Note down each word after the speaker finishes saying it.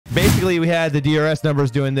basically we had the DRS numbers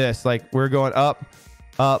doing this. Like we're going up,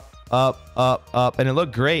 up, up, up, up, and it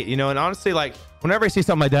looked great, you know. And honestly, like whenever I see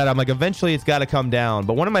something like that, I'm like, eventually it's got to come down.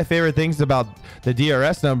 But one of my favorite things about the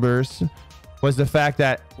DRS numbers was the fact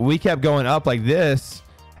that we kept going up like this,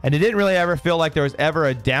 and it didn't really ever feel like there was ever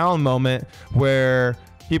a down moment where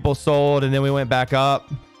people sold and then we went back up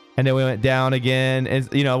and then we went down again.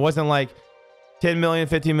 And you know, it wasn't like 10 million,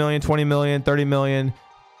 15 million, 20 million, 30 million,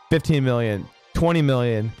 15 million, 20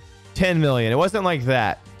 million, 10 million. It wasn't like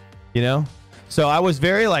that, you know? So I was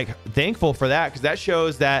very like thankful for that, because that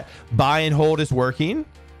shows that buy and hold is working,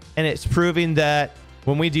 and it's proving that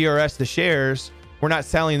when we DRS the shares, we're not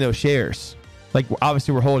selling those shares. Like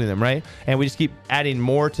obviously we're holding them, right? And we just keep adding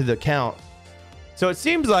more to the count. So it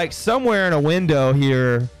seems like somewhere in a window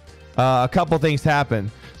here, a couple things happen.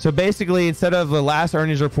 So basically, instead of the last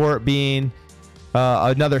earnings report being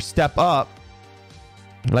another step up,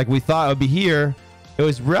 like we thought it would be here, it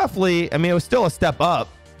was roughly, I mean, it was still a step up,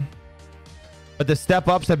 but the step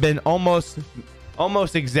ups have been almost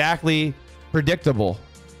exactly predictable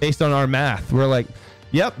based on our math. We're like,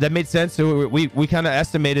 yep, that made sense. So we kind of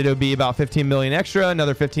estimated it would be about 15 million extra,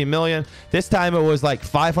 another 15 million. This time it was like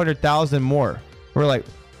 500,000 more. We're like,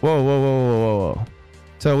 whoa, whoa, whoa, whoa, whoa, whoa.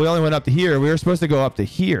 So we only went up to here. We were supposed to go up to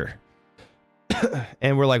here.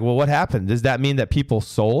 And we're like, well, what happened? Does that mean that people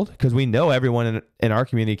sold? Because we know everyone in our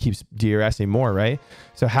community keeps DRSing more, right?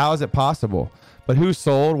 So how is it possible? But who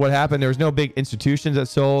sold? What happened? There was no big institutions that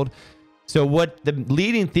sold. So what the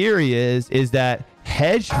leading theory is that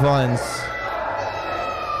hedge funds,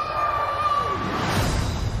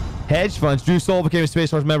 Drew Soul became a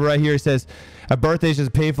Space Force member right here. He says, a birthday is just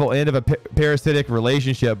a painful end of a parasitic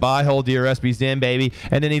relationship. Buy, hold, DRS, be Zen, baby.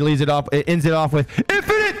 And then he ends it off with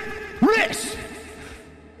infinite risk.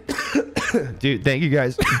 Dude, thank you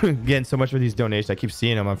guys again so much for these donations. I keep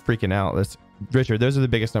seeing them. I'm freaking out. Richard, those are the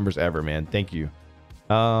biggest numbers ever, man. Thank you.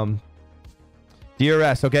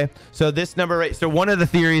 DRS, okay. So this number right. So one of the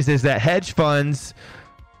theories is that hedge funds,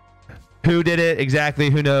 who did it exactly,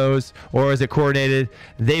 who knows, or is it coordinated?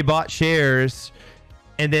 They bought shares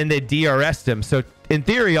and then they DRS'd them. So in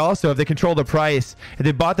theory, also, if they control the price, if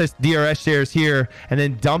they bought this DRS shares here and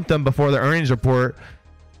then dumped them before the earnings report,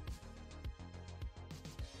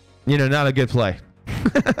 you know, not a good play.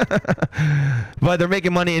 But they're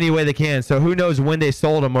making money any way they can. So who knows when they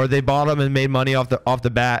sold them, or they bought them and made money off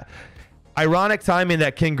the bat. Ironic timing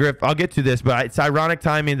that King Griff, I'll get to this, but it's ironic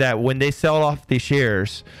timing that when they sell off the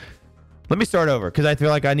shares. Let me start over because I feel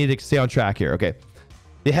like I need to stay on track here. Okay.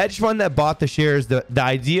 The hedge fund that bought the shares, the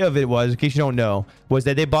idea of it was, in case you don't know, was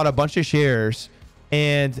that they bought a bunch of shares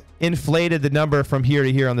and inflated the number from here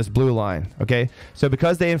to here on this blue line. Okay. So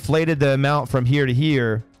because they inflated the amount from here to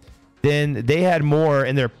here, then they had more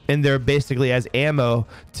in their basically as ammo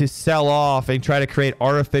to sell off and try to create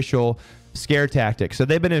artificial scare tactics. So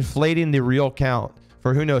they've been inflating the real count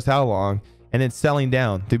for who knows how long and then selling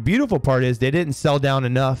down. The beautiful part is they didn't sell down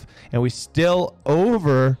enough, and we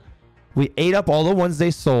ate up all the ones they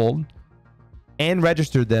sold and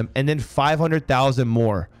registered them, and then 500,000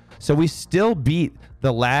 more. So we still beat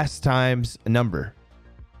the last time's number,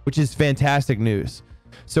 which is fantastic news.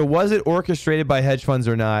 So was it orchestrated by hedge funds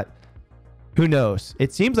or not? Who knows?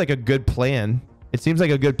 It seems like a good plan. It seems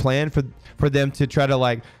like a good plan for them to try to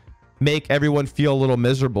like make everyone feel a little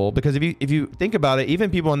miserable. Because if you think about it, even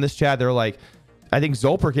people in this chat, they're like, I think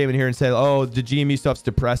Zolper came in here and said, oh, the GME stuff's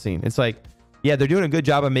depressing. It's like, yeah, they're doing a good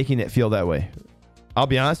job of making it feel that way. I'll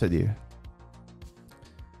be honest with you.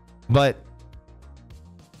 But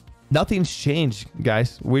nothing's changed,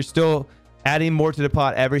 guys. We're still adding more to the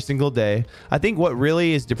pot every single day. I think what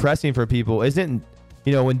really is depressing for people isn't,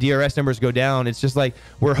 you know, when DRS numbers go down, it's just like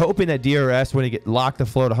we're hoping that DRS, when it get locked the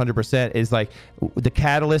float 100%, is like the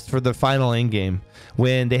catalyst for the final end game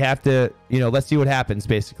when they have to, you know, let's see what happens.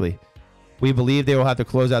 Basically, we believe they will have to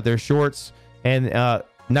close out their shorts and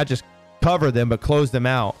not just cover them, but close them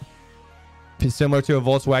out. Similar to a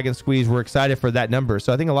Volkswagen squeeze, we're excited for that number.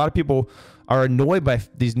 So I think a lot of people are annoyed by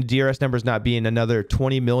these DRS numbers not being another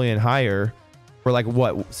 20 million higher. We're like,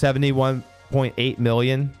 what, 71.8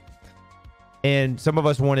 million? And some of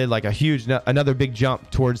us wanted like another big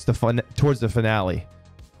jump towards the finale.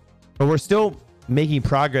 But we're still making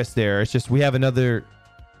progress there. It's just we have another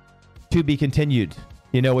to be continued,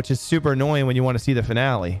 you know, which is super annoying when you want to see the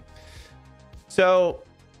finale. So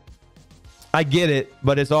I get it,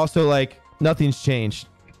 but it's also like nothing's changed.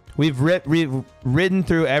 We've ridden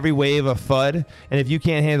through every wave of FUD, and if you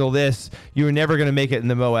can't handle this, you're never going to make it in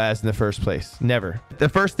the MOAS in the first place. Never. The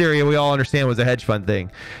first theory we all understand was a hedge fund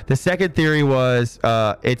thing. The second theory was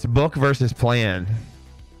it's book versus plan.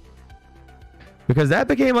 because that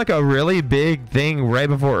became like a really big thing right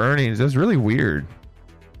before earnings. It was really weird.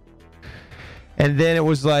 And then it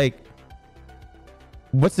was like,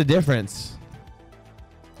 what's the difference?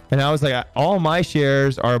 And I was like, all my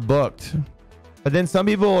shares are booked. But then some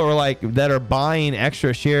people are like, that are buying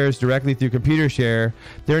extra shares directly through computer share,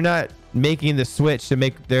 they're not making the switch to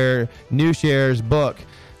make their new shares book.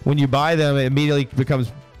 When you buy them, it immediately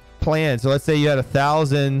becomes planned. So let's say you had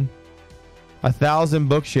 1,000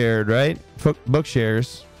 book shared, right? Book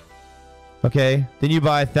shares. Okay. Then you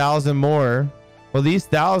buy 1,000 more. Well, these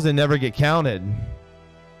 1,000 never get counted.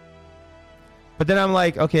 But then I'm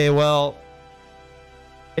like, okay, well,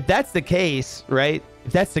 if that's the case, right?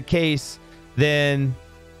 If that's the case, then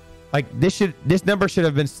like this number should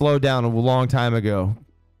have been slowed down a long time ago.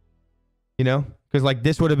 You know? Because like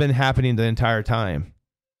this would have been happening the entire time.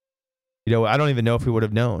 You know, I don't even know if we would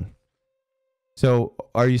have known. So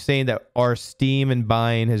are you saying that our steam and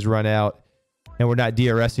buying has run out and we're not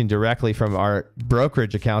DRSing directly from our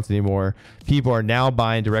brokerage accounts anymore? People are now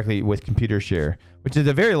buying directly with computer share, which is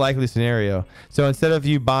a very likely scenario. So instead of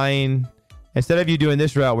you doing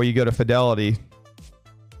this route where you go to Fidelity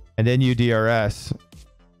and then you DRS,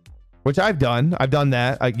 which I've done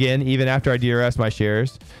that again, even after I DRS my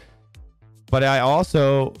shares. But I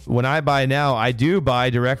also, when I buy now, I do buy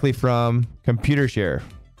directly from computer share.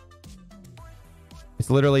 It's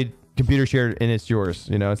literally computer share and it's yours.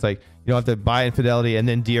 You know, it's like you don't have to buy in Fidelity and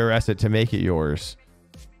then DRS it to make it yours.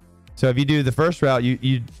 So if you do the first route,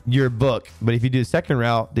 you're booked. But if you do the second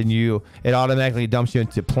route, then it automatically dumps you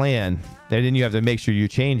into plan. And then you have to make sure you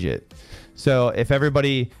change it. So if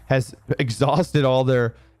everybody has exhausted all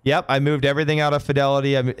their, yep, I moved everything out of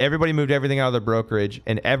Fidelity. Everybody moved everything out of the brokerage,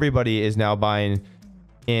 and everybody is now buying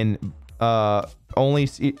in only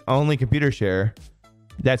computer share.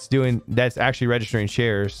 That's actually registering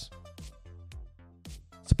shares.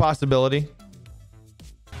 It's a possibility.